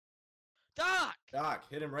Doc,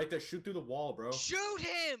 hit him right there. Shoot through the wall, bro. Shoot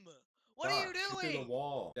him! What Doc, are you doing? Shoot through the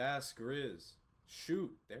wall. That's Grizz.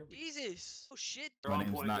 Shoot. There we go. Jesus. Oh shit. My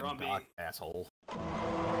name's not Doc, asshole.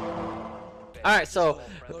 Alright, so,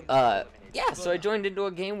 yeah, so I joined into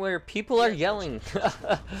a game where people are yelling.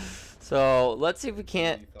 So, let's see if we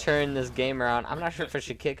can't turn this game around. I'm not sure if I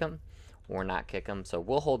should kick him or not kick him, so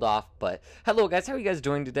we'll hold off. But, hello guys, how are you guys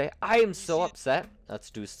doing today? I am so upset.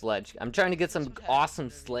 Let's do Sledge. I'm trying to get some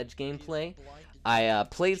awesome Sledge gameplay. I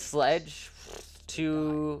played Sledge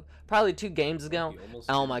probably 2 games ago.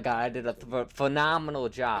 Oh my god, I did a phenomenal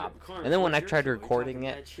job. And then when I tried recording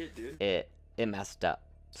it, it messed up.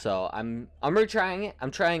 So I'm retrying it. I'm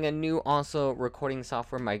trying a new also recording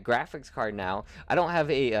software. My graphics card now. I don't have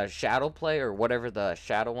a shadow play or whatever the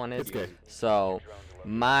shadow one is. So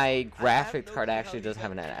my graphics card actually does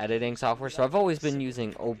have an editing software. So I've always been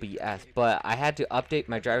using OBS, but I had to update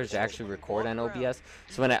my drivers to actually record on OBS.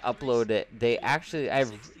 So when I upload it, I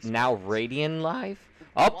have now Radeon Live.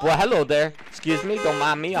 Oh, well, hello there. Excuse me, don't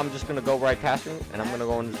mind me. I'm just going to go right past you, and I'm going to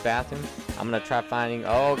go in this bathroom. I'm going to try finding...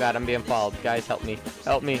 Oh, God, I'm being followed. Guys, help me.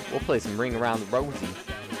 Help me. We'll play some Ring Around the Rosie.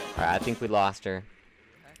 All right, I think we lost her.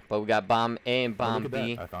 But we got Bomb A and Bomb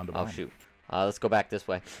B. Oh, shoot. Let's go back this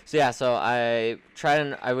way. So, yeah, so I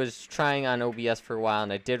was trying on OBS for a while,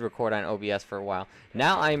 and I did record on OBS for a while.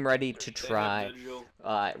 Now I'm ready to try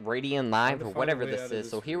Radeon Live or whatever this is.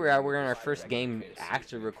 So here we are. We're in our first game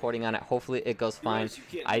actually recording on it. Hopefully it goes fine.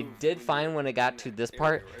 I did fine when I got to this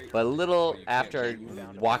part, but a little after I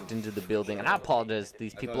walked into the building, and I apologize,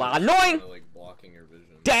 these people are annoying!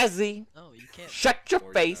 Dazzy! Shut your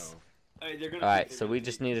face! Alright, so we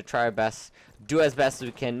just need to try our best, do as best as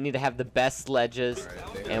we can, need to have the best sledges,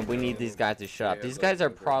 and we need these guys to shut up. These guys are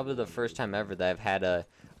probably the first time ever that I've had a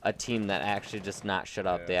team that actually just not shut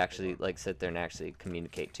up. They actually like sit there and actually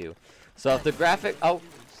communicate too. So if the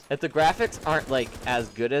graphics aren't like as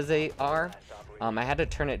good as they are, I had to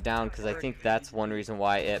turn it down because I think that's one reason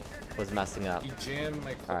why it was messing up.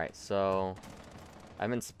 Alright, so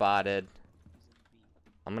I've been spotted.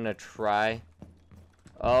 I'm gonna try.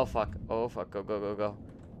 Oh fuck, go, go, go, go.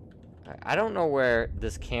 I don't know where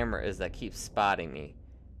this camera is that keeps spotting me.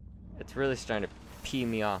 It's really starting to pee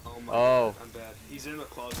me off. Oh. I'm bad. He's in the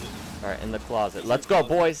closet. Alright, in the closet. Let's go,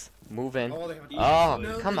 boys. Move in.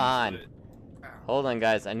 Oh, come on. Hold on,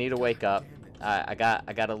 guys. I need to wake up. I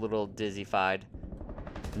got a little dizzy-fied.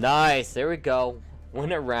 Nice. There we go.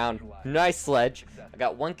 Win a round. Nice Sledge. I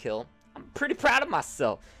got 1 kill. I'm pretty proud of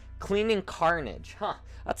myself. Cleaning Carnage. Huh.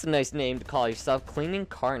 That's a nice name to call yourself. Cleaning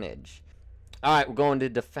Carnage. Alright, we're going to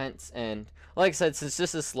defense, and like I said, since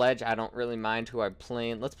this is Sledge, I don't really mind who I'm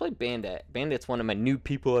playing. Let's play Bandit. Bandit's one of my new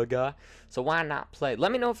people I got, so why not play?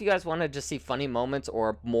 Let me know if you guys want to just see funny moments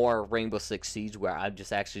or more Rainbow Six Siege where I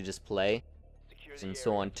actually just play, and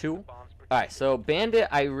so on too. Alright, so Bandit,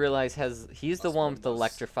 I realize he's the one with the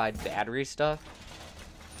electrified battery stuff.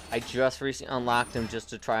 I just recently unlocked him just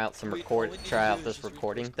to try out this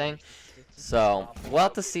recording thing. So we'll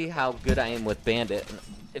have to see how good I am with Bandit.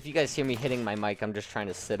 If you guys hear me hitting my mic, I'm just trying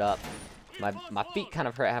to sit up. My feet kind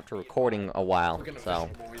of hurt after recording a while. So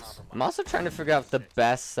I'm also trying to figure out the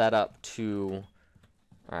best setup to...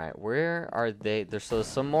 Alright, where are they? There's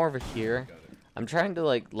some more over here. I'm trying to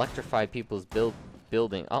like electrify people's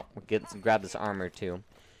building. Oh, grab this armor too.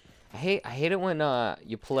 I hate it when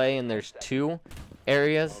you play and there's 2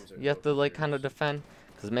 areas you have to like kind of defend,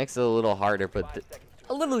 because it makes it a little harder, but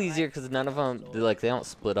a little easier because none of them they don't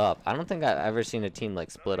split up. I don't think I've ever seen a team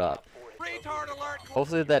like split up.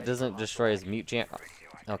 Hopefully that doesn't destroy his mute jam.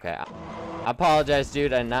 Okay, I apologize,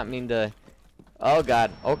 dude. I did not mean to. Oh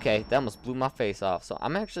god. Okay, that almost blew my face off. So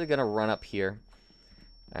I'm actually gonna run up here,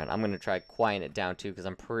 and I'm gonna try quiet it down too because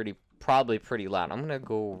I'm probably pretty loud. I'm gonna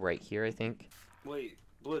go right here, I think. Wait,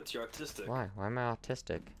 Blitz, you're autistic. Why? Why am I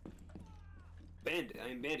autistic? Bandit,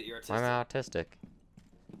 you're autistic. Why am I autistic?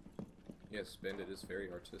 Yes, Bandit is very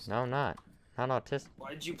artistic. No, I'm not. Not autistic.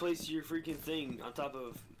 Why did you place your freaking thing on top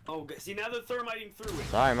of... Oh, see, now they're thermiting through it.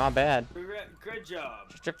 Sorry, my bad. Good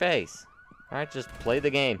job. Shut your face. Alright, just play the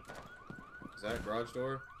game. Is that a garage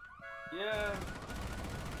door? Yeah.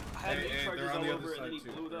 I had charges all over it and then he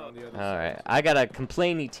blew it up. Alright, I got a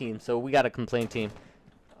complainy team, so we got a complain team.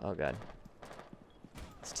 Oh god.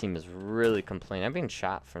 This team is really complaining. I'm being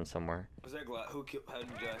shot from somewhere. Was that who killed? How did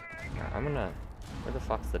you die? Right, I'm gonna... Where the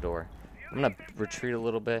fuck's the door? I'm gonna retreat a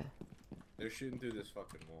little bit. They're shooting through this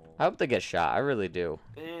fucking wall. I hope they get shot. I really do.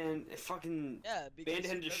 Man, it fucking... Yeah, Bandit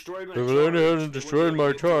had destroyed my charge. Bandit hasn't destroyed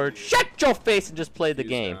my charge. Shut your face and just play the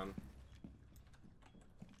game. Down.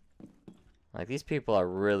 Like, these people are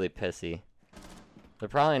really pissy. They're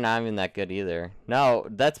probably not even that good either. No,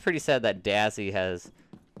 that's pretty sad that Dazzy has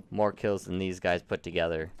more kills than these guys put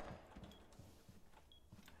together.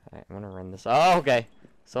 Alright, I'm gonna run this. Oh, okay.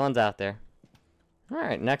 Someone's out there.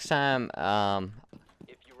 Alright, next time,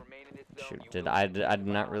 shoot, I did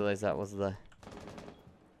not realize that was the...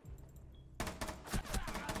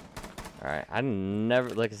 Alright, I never,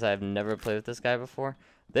 like I said, I've never played with this guy before.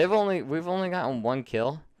 We've only gotten 1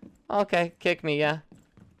 kill. Okay, kick me, yeah.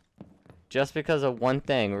 Just because of one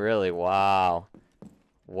thing, really. Wow.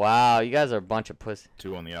 Wow, you guys are a bunch of pussy.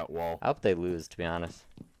 2 on the out wall. I hope they lose, to be honest.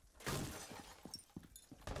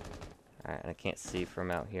 Alright, I can't see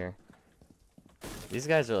from out here. These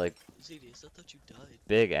guys are like Zedius, I thought you died.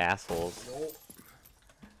 big assholes.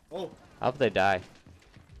 Oh. I hope they die.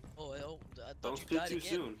 Oh, I thought Don't you speak died too again.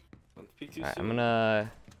 soon. Don't speak too Alright, soon. I'm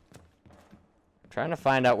gonna... trying to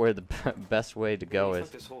find out where the best way to go is.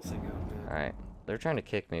 Fuck this whole thing out, man. Alright, they're trying to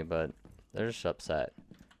kick me, but they're just upset.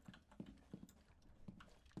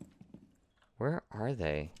 Where are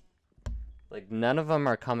they? Like, none of them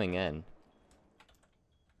are coming in.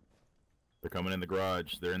 They're coming in the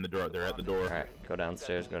garage. They're in the door. They're at the door. Alright, go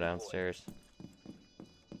downstairs, go downstairs.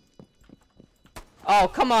 Oh,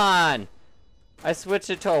 come on! I switched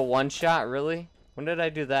it to a one-shot, really? When did I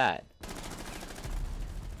do that?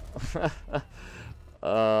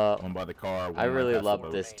 One by the car. I one really right past the love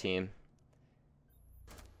boat. this team.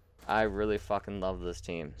 I really fucking love this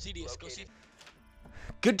team. Zedius, go see.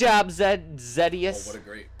 Good job, Oh, Zedius. what a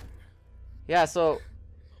great Yeah, so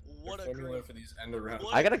What a formula great. for these end around.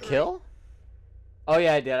 What I got a great- kill? Oh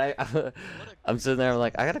yeah, I did. What a I'm sitting there, I'm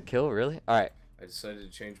like, I got a kill, really? Alright. I decided to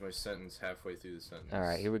change my sentence halfway through the sentence.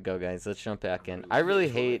 Alright, here we go, guys. Let's jump back in. I really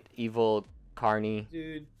hate Evil Carney.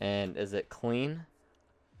 Dude. And is it clean?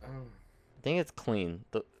 Oh. I think it's clean.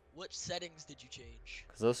 What settings did you change?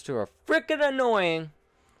 Because those two are freaking annoying.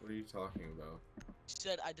 What are you talking about? You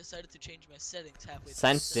said I decided to change my settings halfway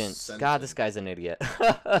through. Sentence. God, this guy's an idiot.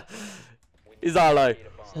 He's all all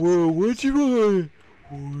like, whoa, what'd you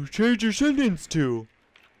change your sentence to?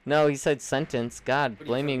 No, he said sentence. God, What are you,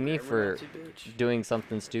 blaming fucking me grammar for Nazi bitch? doing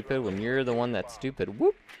something stupid when you're the one that's stupid.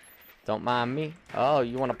 Whoop. Don't mind me. Oh,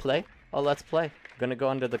 you want to play? Oh, let's play. I'm gonna go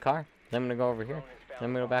under the car. Then I'm gonna go over here. Then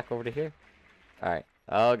I'm gonna go back over to here. Alright.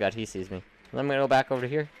 Oh, God, he sees me. Then I'm gonna go back over to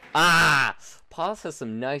here. Ah! Paulus has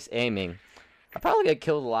some nice aiming. I probably get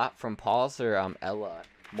killed a lot from Paulus or Ella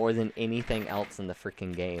more than anything else in the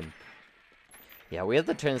freaking game. Yeah, we have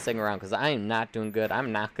to turn this thing around because I am not doing good.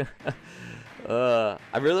 I'm not gonna...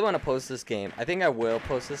 I really want to post this game. I think I will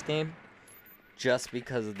post this game just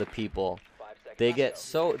because of the people. They get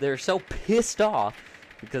so... They're so pissed off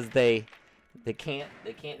because they can't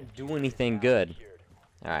do anything good.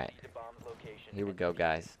 Alright. Here we go,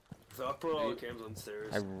 guys. So I'll put all the cams on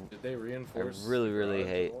stairs. Did they reinforce? really the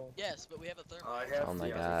hate- wall? Yes, but we have a thermal. I have, Oh my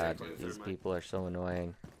yeah, God, thankfully, these third people are so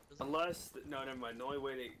annoying. Unless, no, never mind. The only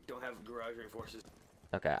way they don't have garage reinforces.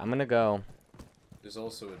 Okay, I'm gonna go... There's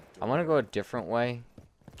also a I'm gonna go a different way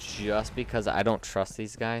just because I don't trust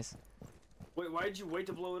these guys. Wait, why did you wait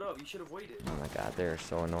to blow it up? You should have waited. Oh my God, they're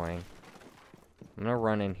so annoying. I'm gonna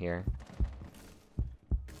run in here.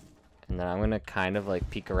 And then I'm gonna kind of like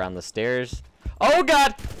peek around the stairs. Oh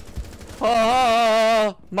God!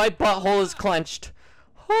 Oh, my butthole is clenched.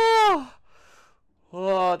 Oh,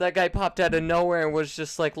 oh, that guy popped out of nowhere and was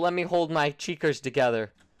just like, let me hold my cheekers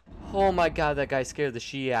together. Oh my God, that guy scared the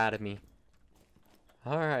shit out of me.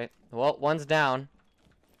 Alright, well, one's down.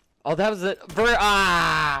 Oh, that was it.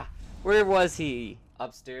 Ah! Where was he?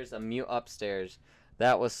 Upstairs? A mute upstairs.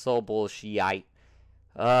 That was so bullshit.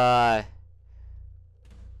 God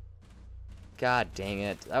dang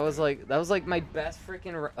it. That was like my best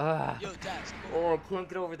freaking... Yo, Dax, come over. Oh, I can't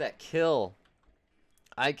get over that kill.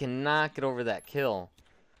 I cannot get over that kill.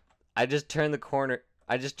 I just turned the corner.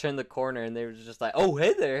 And they were just like, oh,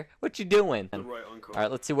 hey there. What you doing? The right uncle.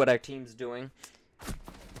 Alright, let's see what our team's doing.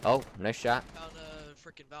 Oh, nice shot. Found a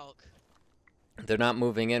freaking Valk. They're not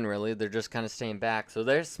moving in, really. They're just kind of staying back. So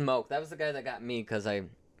there's smoke. That was the guy that got me because I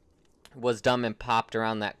was dumb and popped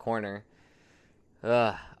around that corner.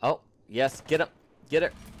 Oh, yes. Get him. Get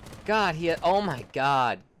it. God, he had... Oh, my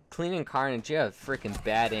God. Cleaning Carnage, you have freaking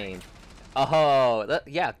bad aim. Oh,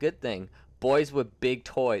 yeah, good thing. Boys with big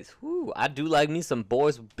toys. Woo, I do like me some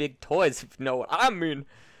boys with big toys, if you know what I mean.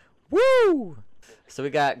 Woo! So we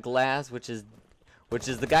got Glass, which is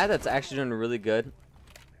the guy that's actually doing really good.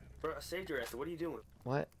 Bro, I saved your ass. What are you doing?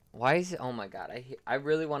 What? Why is he... Oh my God, I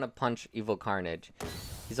really want to punch Evil Carnage.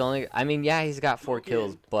 He's only... I mean, yeah, he's got 4 Smoke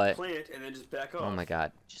kills, in, but... Plant and then just back off. Oh my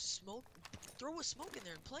God. Just smoke. Throw a smoke in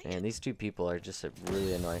there and play Man, it. these two people are just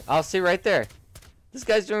really annoying. Oh, see right there. This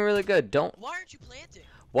guy's doing really good. Don't... Why aren't you planting?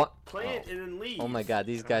 What? Plant and then leave. Oh my God,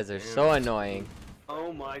 these guys are so annoying.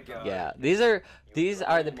 Oh my god. Yeah, these are the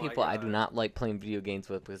Oh my people I do God. not like playing video games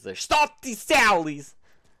with because they're salty Sallies.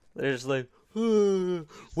 They're just like, why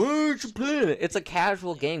aren't you playing it? It's a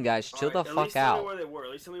casual game, guys. Chill the Alright, at fuck least tell me out. where they were.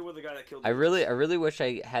 At least tell me where the guy that killed I me really wish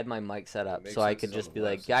I had my mic set up Makes so I sense could on just the be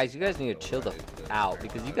like, west, guys, you guys need to chill the right, out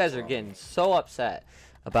because you guys are getting so upset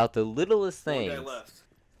about the littlest One guy things. left.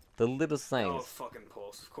 The littlest Oh, things. fucking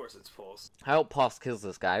Pulse. Of course it's Pulse. I hope Pulse kills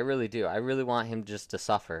this guy. I really do. I really want him just to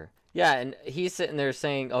suffer. Yeah, and he's sitting there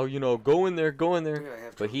saying, oh, you know, go in there, go in there. Yeah, I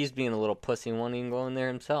have But to. he's being a little pussy wanting to go in there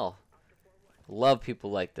himself. Love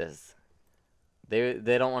people like this. They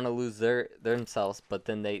don't want to lose themselves, but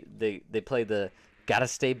then they play the gotta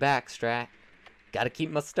stay back strat. Gotta keep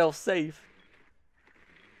myself safe.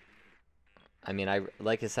 I mean,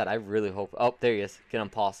 like I said, I really hope. Oh, there he is. Get him,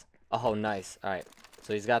 Pulse. Oh, nice. All right.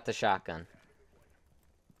 So he's got the shotgun.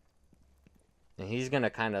 And he's going to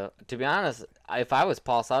kind of, to be honest, if I was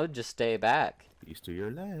Pulse, I would just stay back. He's to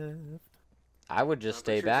your left. I would just I'm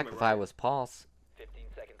stay pretty sure back it's if on my I right. was Pulse.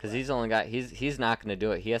 Because he's only got, he's not going to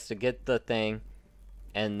do it. He has to get the thing.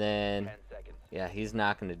 And then, yeah, he's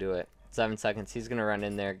not going to do it. 7 seconds. He's going to run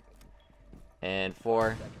in there. And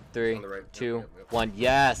 4, 3, On the right. 2, Yep, yep. 1.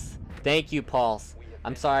 Yes. Thank you, Pulse.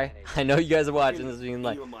 I'm sorry. I know you guys are watching this being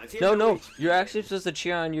like, no, you're actually supposed to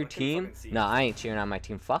cheer on your team. No, I ain't cheering on my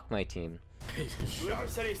team. Fuck my team. Whoever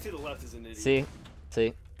said he's to the left is an idiot.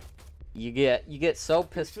 See, you get so He's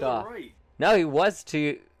pissed to the off. right. No, he was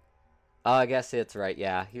to. Oh, I guess it's right.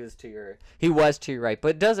 Yeah, he was to your right. But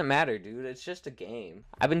it doesn't matter, dude. It's just a game.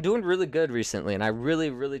 I've been doing really good recently, and I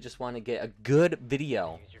really just want to get a good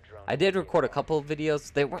video. I did record a couple of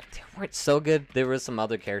videos. They weren't so good. There was some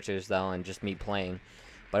other characters though, and just me playing.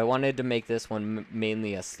 But I wanted to make this one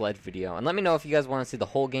mainly a Sledge video. And let me know if you guys want to see the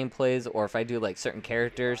whole gameplays, or if I do like certain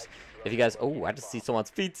characters. If you guys, oh, I just see someone's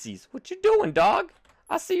feetsies. What you doing, dog?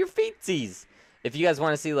 I see your feetsies. If you guys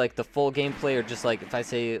want to see like the full gameplay, or just like if I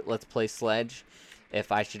say let's play Sledge,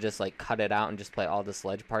 if I should just like cut it out and just play all the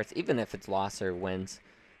Sledge parts, even if it's loss or wins,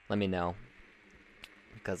 let me know.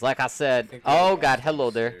 Because like I said, oh god, hello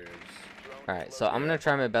there. Alright, so I'm going to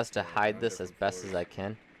try my best to hide this as best as I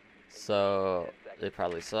can. So, they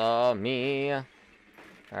probably saw me.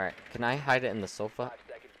 Alright, can I hide it in the sofa?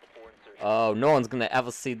 Oh, no one's going to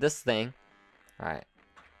ever see this thing. Alright.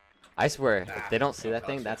 I swear, if they don't see that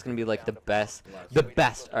thing, that's going to be like the best. The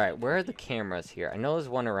best. Alright, where are the cameras here? I know there's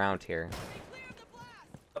one around here.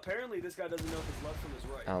 Apparently this guy doesn't know if his left from his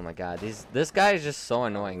right. Oh my god, this guy is just so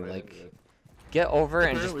annoying. Like, get over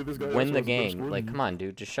it and just Apparently this guy win also the has the best game. Like, win. come on,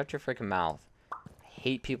 dude. Just shut your freaking mouth. I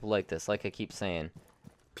hate people like this, like I keep saying.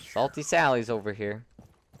 Salty Sally's over here.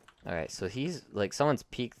 Alright, so he's, like, someone's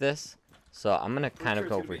peeked this. So I'm gonna kind of sure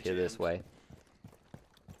go it's over gonna be here this jammed. way.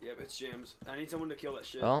 Yep, it's James. I need someone to kill that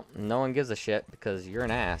shit. Well, no one gives a shit because you're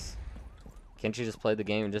an ass. Can't you just play the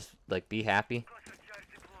game and just, like, be happy?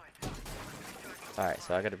 Alright,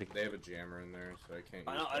 so I gotta be... They have a jammer in there, so I can't.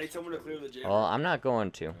 I use know, I need this someone to controller. clear the jam. Well, I'm not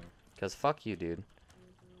going to. Because fuck you, dude.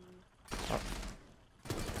 Oh.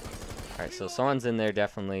 Alright, so someone's in there,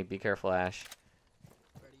 definitely. Be careful, Ash.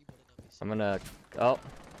 Brady, you better not be I'm gonna... Oh.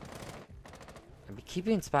 Keep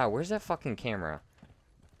being spotted. Where's that fucking camera?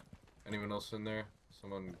 Anyone else in there?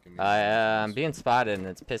 Someone give me. I'm being spotted and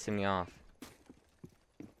it's pissing me off.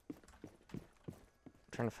 I'm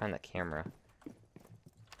trying to find that camera.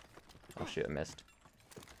 Oh shoot, I missed.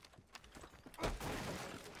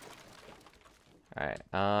 Alright,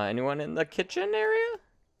 anyone in the kitchen area?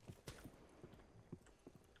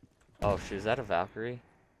 Oh shoot, is that a Valkyrie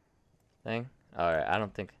thing? Alright, I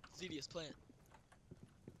don't think... ZDS plant.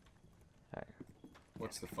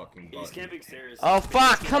 What's the fucking He's button? camping stairs. Oh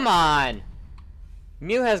fuck, come on!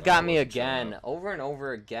 Mew has got me again, over and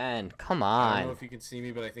over again. Come I don't know on. if you can see me,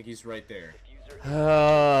 but I think he's right there.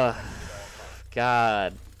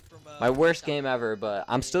 God. From, My worst south. game ever, but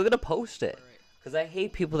I'm still gonna post it. Right. Because I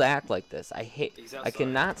hate people that act like this. He's I outside.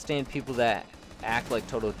 cannot stand people that act like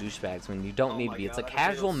total douchebags when you don't Oh need my to be. It's God, a that hurt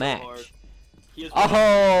me casual so match. hard. He has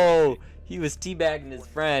Oh! He was teabagging his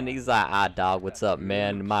friend. He's like, ah, dog, what's up,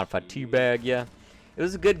 man? Mind if I teabag ya? It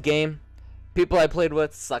was a good game. People I played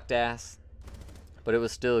with sucked ass. But it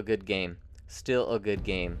was still a good game. Still a good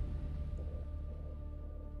game.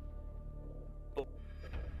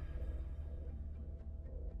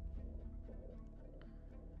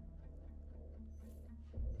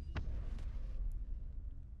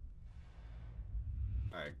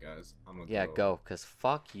 Alright, guys. I'm gonna Yeah, go, cause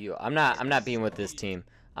fuck you. I'm not being with this team.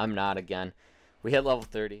 I'm not again. We hit level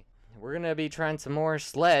 30. We're gonna be trying some more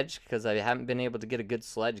Sledge, because I haven't been able to get a good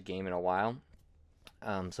Sledge game in a while.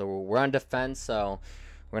 So we're on defense, so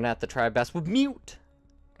we're gonna have to try our best with Mute.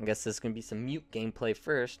 I guess there's gonna be some Mute gameplay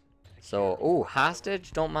first. So, oh,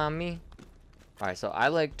 hostage, don't mind me. Alright, so I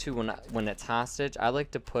like to, when it's hostage, I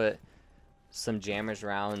like to put some jammers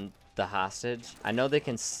around the hostage. I know they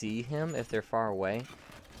can see him if they're far away,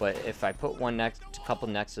 but if I put couple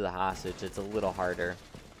next to the hostage, it's a little harder.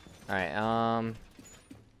 Alright,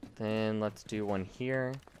 then let's do one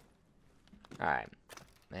here. Alright.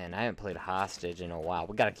 Man, I haven't played hostage in a while.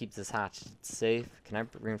 We gotta keep this hostage safe. Can I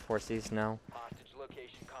reinforce these? No. Hostage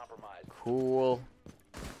location compromised. Cool.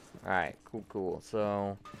 Alright, cool.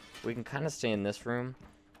 So, we can kind of stay in this room.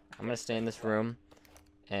 I'm gonna stay in this room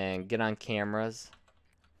and get on cameras.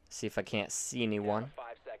 See if I can't see anyone. 5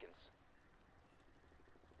 seconds.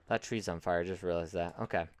 That tree's on fire, I just realized that.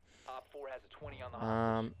 Okay. Op 4 has a 20 on the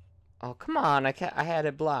hostage. Oh, come on. I had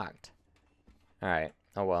it blocked. Alright.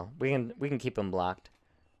 Oh, well. We can keep them blocked.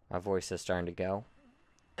 My voice is starting to go.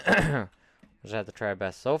 Just have to try our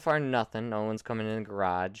best. So far, nothing. No one's coming in the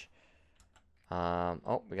garage.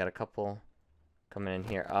 Oh, we got a couple coming in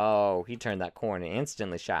here. Oh, he turned that corner and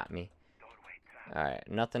instantly shot me. Alright,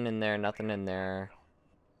 nothing in there, nothing in there.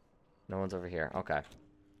 No one's over here. Okay.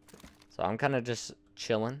 So I'm kind of just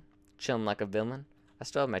chilling like a villain. I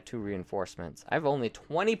still have my 2 reinforcements. I have only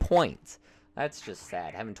 20 points. That's just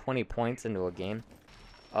sad, having 20 points into a game.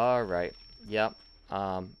 Alright, yep.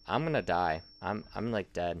 I'm gonna die. I'm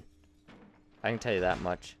like dead. I can tell you that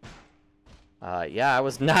much. Yeah, I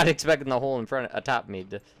was not expecting the hole in front, atop me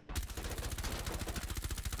to...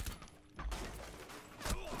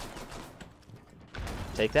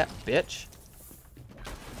 Take that, bitch.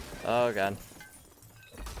 Oh, God.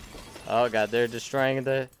 Oh, God, they're destroying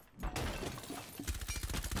the...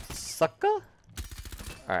 Sucker?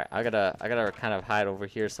 Alright, I gotta kind of hide over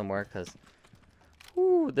here somewhere, because...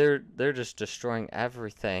 Ooh, they're just destroying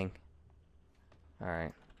everything.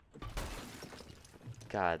 Alright.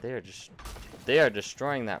 God, they are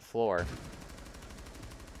destroying that floor.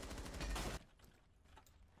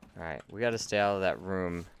 Alright, we gotta stay out of that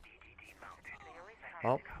room.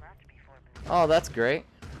 Oh, that's great.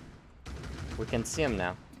 We can see him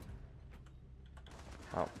now.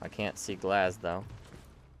 Oh, I can't see Glass though.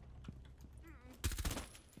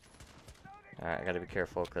 Alright, I gotta be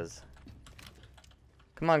careful because...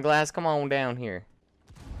 Come on, Glass, come on down here.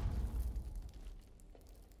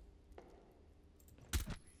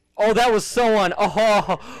 Oh, that was someone!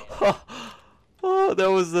 Oh, that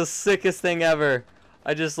was the sickest thing ever.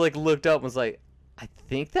 I just like looked up and was like, I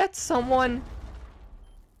think that's someone.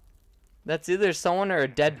 That's either someone or a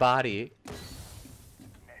dead body.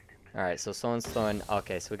 Alright, so someone's throwing...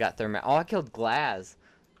 Okay, so we got thermite. Oh, I killed Glass.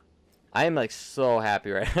 I am like so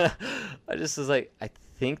happy right now. I just was like, I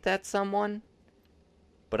think that's someone.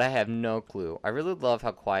 But I have no clue. I really love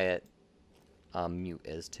how quiet Mute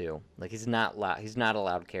is too. Like he's not loud. He's not a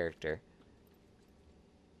loud character.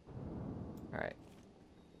 Alright.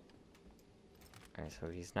 Alright, so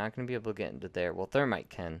he's not going to be able to get into there. Well, Thermite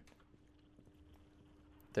can.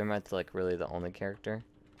 Thermite's like really the only character.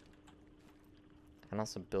 I can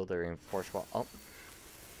also build a reinforced wall. Oh,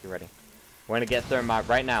 you ready? We're going to get Thermite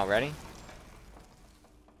right now. Ready?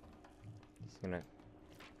 Just gonna...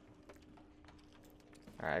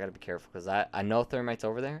 Alright, I gotta be careful because I know Thermite's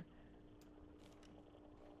over there.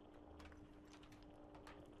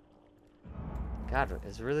 God,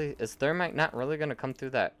 is Thermite not really gonna come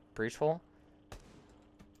through that breach hole?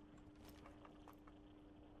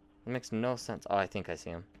 It makes no sense. Oh, I think I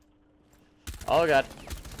see him. Oh, God.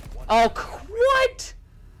 Oh, what?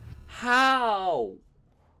 How?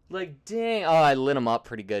 Like, dang. Oh, I lit him up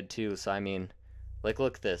pretty good, too. So, I mean, like,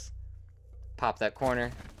 look at this. Pop that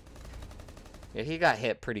corner. Yeah, he got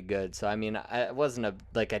hit pretty good. So, I mean, it wasn't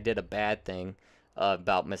like I did a bad thing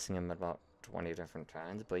about missing him about 20 different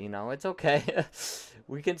times. But, you know, it's okay.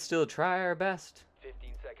 We can still try our best.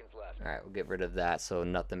 15 seconds left. Alright, we'll get rid of that so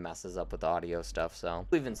nothing messes up with the audio stuff, so.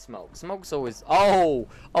 Even Smoke. Smoke's always... Oh!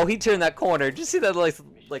 Oh, he turned that corner. Did you see that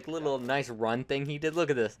like little nice run thing he did?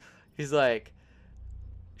 Look at this. He's like...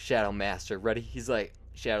 Shadow Master, ready? He's like...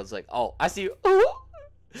 Shadow's like, oh, I see you. Oh!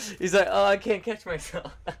 He's like, oh, I can't catch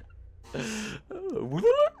myself. It's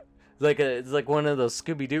like one of those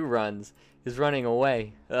Scooby-Doo runs. He's running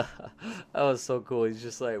away. That was so cool. He's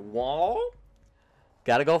just like, whoa!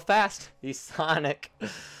 Gotta go fast. He's Sonic.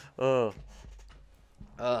 Oh.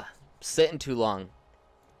 Sitting too long.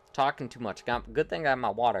 Talking too much. Good thing I got my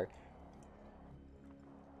water.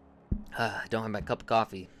 I don't have my cup of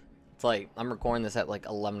coffee. It's like, I'm recording this at like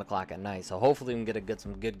 11 o'clock at night. So hopefully we can get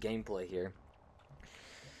some good gameplay here.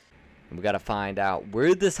 And we gotta find out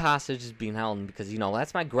where this hostage is being held. Because, you know,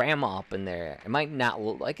 that's my grandma up in there. It might not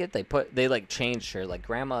look like it. They like changed her. Like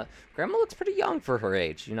grandma looks pretty young for her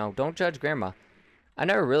age. You know, don't judge grandma. I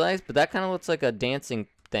never realized, but that kind of looks like a dancing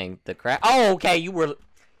thing. The crack. Oh, okay. You were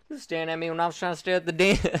staring at me when I was trying to stare at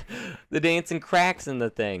the dancing cracks in the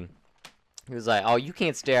thing. He was like, "Oh, you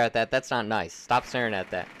can't stare at that. That's not nice. Stop staring at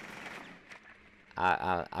that."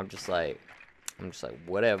 I'm just like,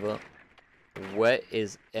 whatever. What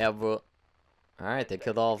is ever? All right, they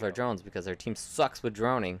killed all of our drones because our team sucks with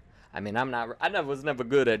droning. I mean, I was never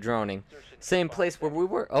good at droning. Same place where we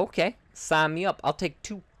were. Okay, sign me up. I'll take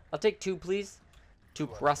 2. I'll take 2, please. 2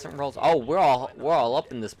 crescent rolls. Oh, we're all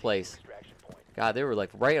up in this place. God, they were like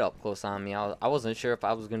right up close on me. I wasn't sure if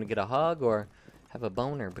I was gonna get a hug or have a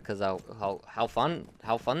boner because how fun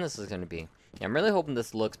this is gonna be. Yeah, I'm really hoping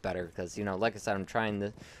this looks better because, you know, like I said, I'm trying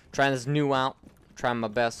this new out, trying my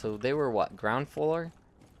best. So they were what, ground floor?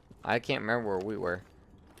 I can't remember where we were.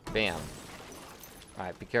 Bam. All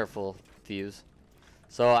right, be careful, Fuse.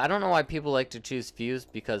 So I don't know why people like to choose Fuse,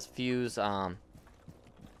 because Fuse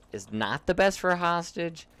is not the best for a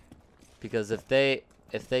hostage, because if they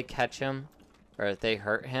catch him or if they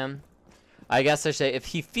hurt him, I guess I say if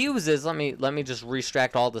he fuses, let me just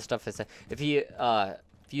restract all the stuff I said. If he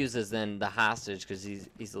fuses, then the hostage could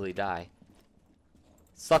easily die.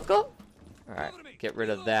 Sucker. All right, get rid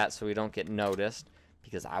of that so we don't get noticed,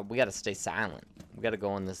 because we gotta stay silent. We gotta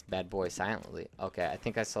go in this bad boy silently. Okay, I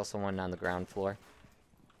think I saw someone on the ground floor.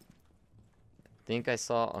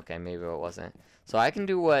 Okay, maybe it wasn't. So I can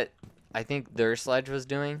do what I think their Sledge was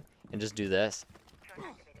doing and just do this.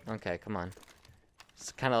 Okay, come on.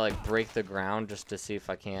 Just kind of like break the ground just to see if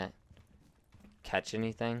I can't catch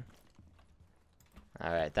anything.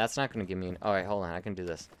 Alright, that's not going to give me alright, hold on. I can do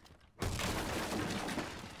this.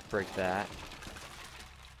 Break that.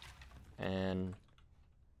 And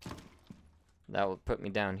that will put me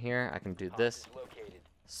down here. I can do this.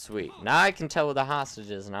 Sweet. Now I can tell where the hostage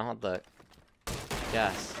is, and I don't have to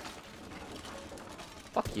guess.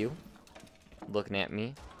 Fuck you. Looking at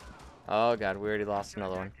me. Oh god, we already lost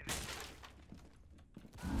another one.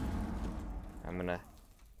 I'm gonna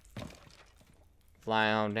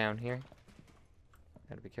fly on down here.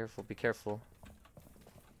 Gotta be careful, be careful.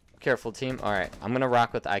 Careful, team. Alright, I'm gonna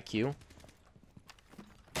rock with IQ.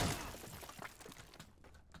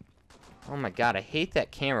 Oh my god, I hate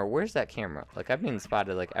that camera. Where's that camera? Like, I've been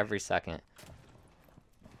spotted like every second.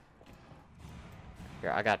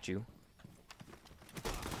 Here, I got you.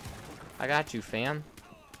 I got you, fam.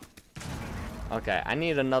 Okay, I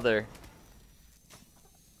need another.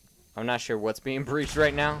 I'm not sure what's being breached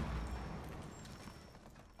right now.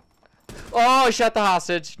 Oh, I shot the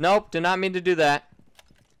hostage. Nope, did not mean to do that.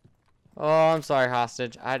 Oh, I'm sorry,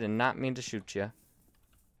 hostage. I did not mean to shoot you.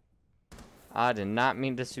 I did not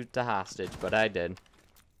mean to shoot the hostage, but I did.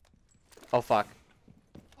 Oh, fuck.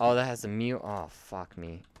 Oh, that has a mute. Oh, fuck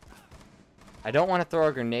me. I don't want to throw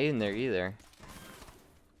a grenade in there either.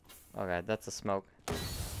 Oh, God, that's a smoke.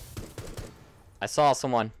 I saw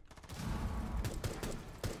someone.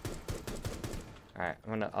 Alright, I'm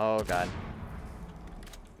gonna. Oh, God.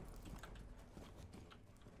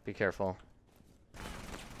 Be careful.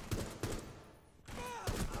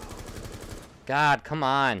 God, come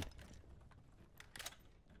on.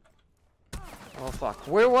 Oh, fuck.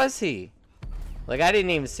 Where was he? Like, I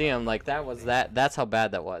didn't even see him. Like, that's how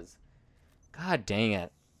bad that was. God dang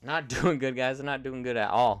it. Not doing good, guys. I'm not doing good at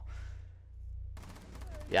all.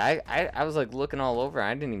 Yeah, I was, like, looking all over.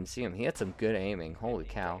 I didn't even see him. He had some good aiming. Holy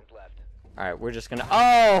cow. Alright, we're just gonna.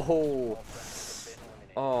 Oh!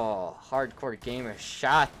 Oh, hardcore gamer.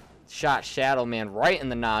 Shot Shadow Man right in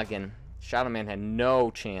the noggin. Shadow Man had no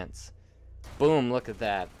chance. Boom, look at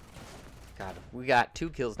that. God, we got 2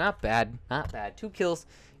 kills. Not bad. Not bad. 2 kills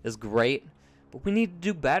is great. But we need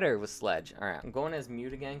to do better with Sledge. Alright, I'm going as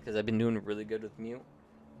mute again because I've been doing really good with mute.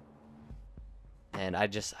 And I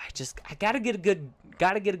gotta get a good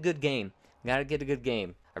game. Gotta get a good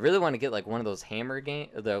game. I really want to get like one of those hammer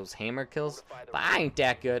kills, but I ain't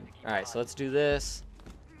that good. Alright, so let's do this.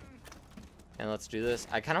 And let's do this.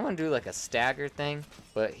 I kinda wanna do like a stagger thing,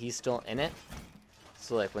 but he's still in it.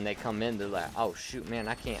 So like when they come in, they're like, oh shoot, man,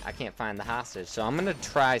 I can't find the hostage. So I'm gonna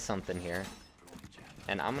try something here.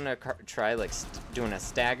 And I'm gonna try like doing a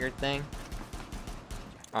staggered thing.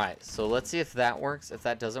 Alright, so let's see if that works. If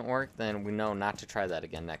that doesn't work, then we know not to try that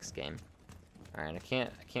again next game. Alright,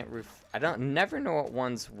 I never know what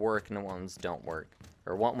ones work and what ones don't work.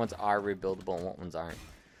 Or what ones are rebuildable and what ones aren't.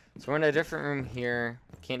 So we're in a different room here.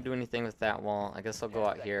 Can't do anything with that wall. I guess I'll go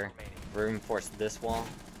out here. Reinforce this wall.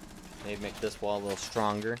 Maybe make this wall a little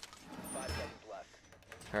stronger.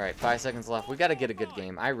 Alright, 5 seconds left. We gotta get a good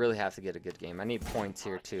game. I really have to get a good game. I need points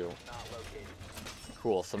here too.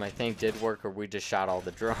 Cool, so my thing did work, or we just shot all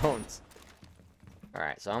the drones.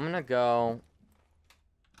 Alright, so I'm gonna go,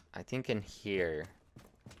 I think in here.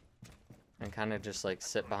 and kind of just like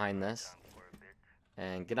sit behind this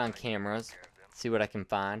and get on cameras, see what I can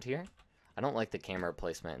find here. I don't like the camera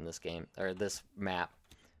placement in this game, or this map.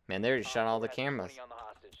 Man, they already shot all the cameras.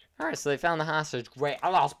 Alright, so they found the hostage. Great. I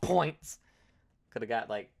lost points. Could have got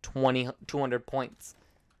like 200 points.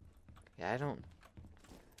 Yeah,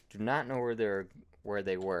 do not know where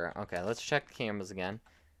they were. Okay, let's check the cameras again.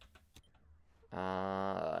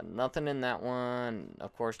 Nothing in that one.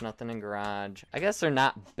 Of course, nothing in garage. I guess they're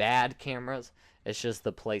not bad cameras. It's just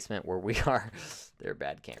the placement where we are. They're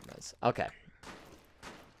bad cameras. Okay.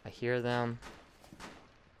 I hear them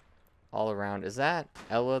all around. Is that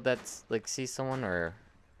Ella that's like sees someone, or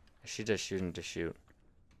is she just shooting to shoot?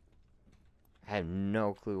 I have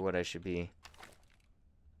no clue what I should be.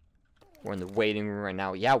 We're in the waiting room right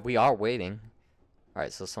now. Yeah, we are waiting.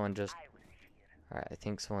 Alright, so someone just... Alright, I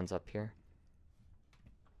think someone's up here.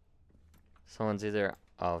 Someone's either...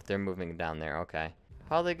 Oh, they're moving down there. Okay.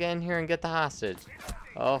 How they get in here and get the hostage?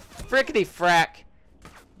 Oh, frickety frack!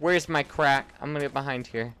 Where's my crack? I'm gonna get behind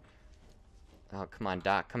here. Oh, come on,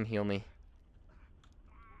 Doc. Come heal me.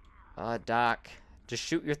 Doc. Just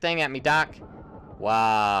shoot your thing at me, Doc.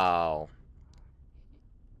 Wow.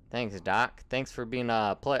 Thanks, Doc. Thanks for being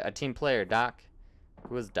a team player, Doc.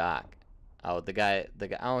 Who is Doc? Oh, the guy.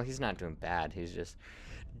 Oh, he's not doing bad. He's just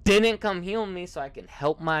didn't come heal me so I can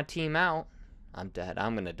help my team out. I'm dead.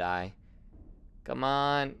 I'm gonna die. Come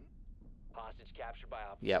on. Hostage captured by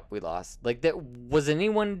op. Yep, we lost. Like, was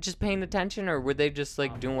anyone just paying attention, or were they just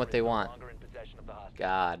like doing what they want?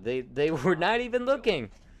 God, they were not even looking.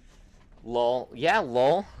 Lol. Yeah,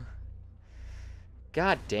 lol.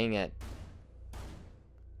 God dang it.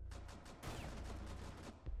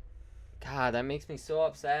 God, that makes me so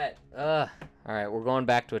upset. Ugh. Alright, we're going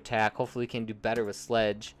back to attack. Hopefully we can do better with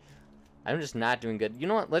Sledge. I'm just not doing good. You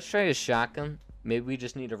know what? Let's try a shotgun. Maybe we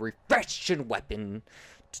just need a refreshing weapon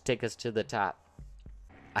to take us to the top.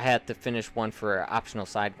 I had to finish one for an optional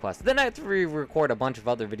side quest. Then I have to re-record a bunch of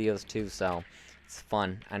other videos too, so it's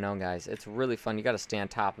fun. I know, guys. It's really fun. You got to stay on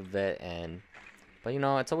top of it, but you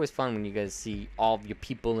know, it's always fun when you guys see all of your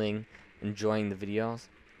peopling enjoying the videos.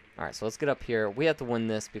 All right, so let's get up here. We have to win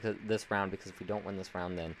this round, because if we don't win this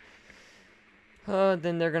round, then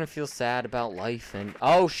they're gonna feel sad about life. And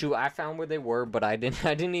oh shoot, I found where they were, but I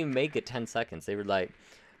didn't even make it 10 seconds. They were like,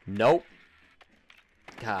 nope.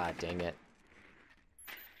 God dang it.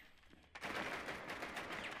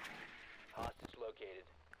 Hostage located.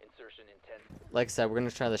 Insertion in 10. Like I said, we're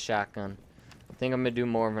gonna try the shotgun. I think I'm gonna do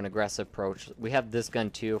more of an aggressive approach. We have this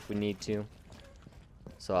gun too if we need to.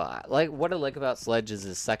 So what I like about Sledge is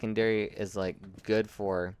his secondary is like good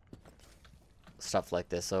for stuff like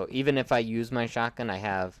this. So even if I use my shotgun, I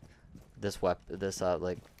have this weapon, this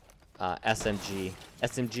SMG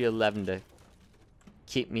 11 to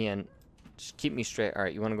keep me straight. All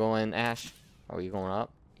right, you want to go in, Ash? Oh, you going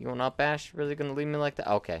up? You going up, Ash? Really gonna leave me like that?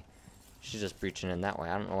 Okay, she's just breaching in that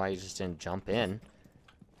way. I don't know why you just didn't jump in.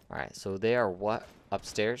 All right, so they are what?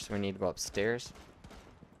 Upstairs. We need to go upstairs.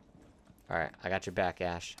 Alright, I got your back,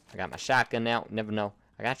 Ash. I got my shotgun now. Never know.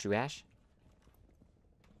 I got you, Ash.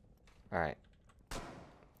 Alright.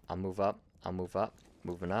 I'll move up. I'll move up.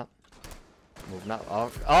 Moving up. Moving up.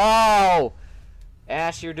 Oh! Oh!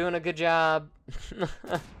 Ash, you're doing a good job.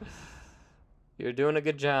 You're doing a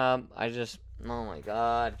good job. Oh my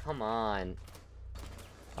god. Come on.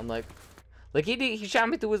 I'm like he shot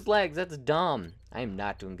me through his legs. That's dumb. I am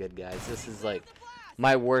not doing good, guys. This is like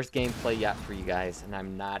my worst gameplay yet for you guys, and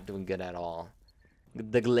I'm not doing good at all.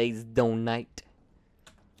 The glazed donut.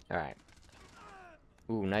 Alright.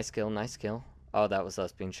 Ooh, nice kill, nice kill. Oh, that was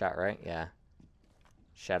us being shot, right? Yeah.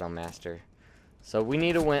 Shadow Master. So we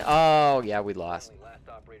need to win. Oh, yeah, we lost.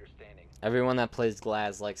 Everyone that plays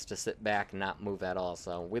Glaz likes to sit back and not move at all,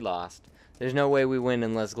 so we lost. There's no way we win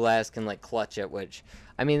unless Glaz can, like, clutch it, which,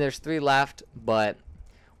 I mean, there's 3 left, but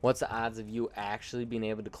what's the odds of you actually being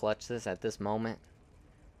able to clutch this at this moment?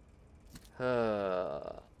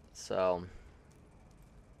 So,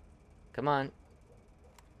 come on.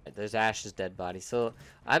 There's Ash's dead body. So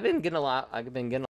I've been getting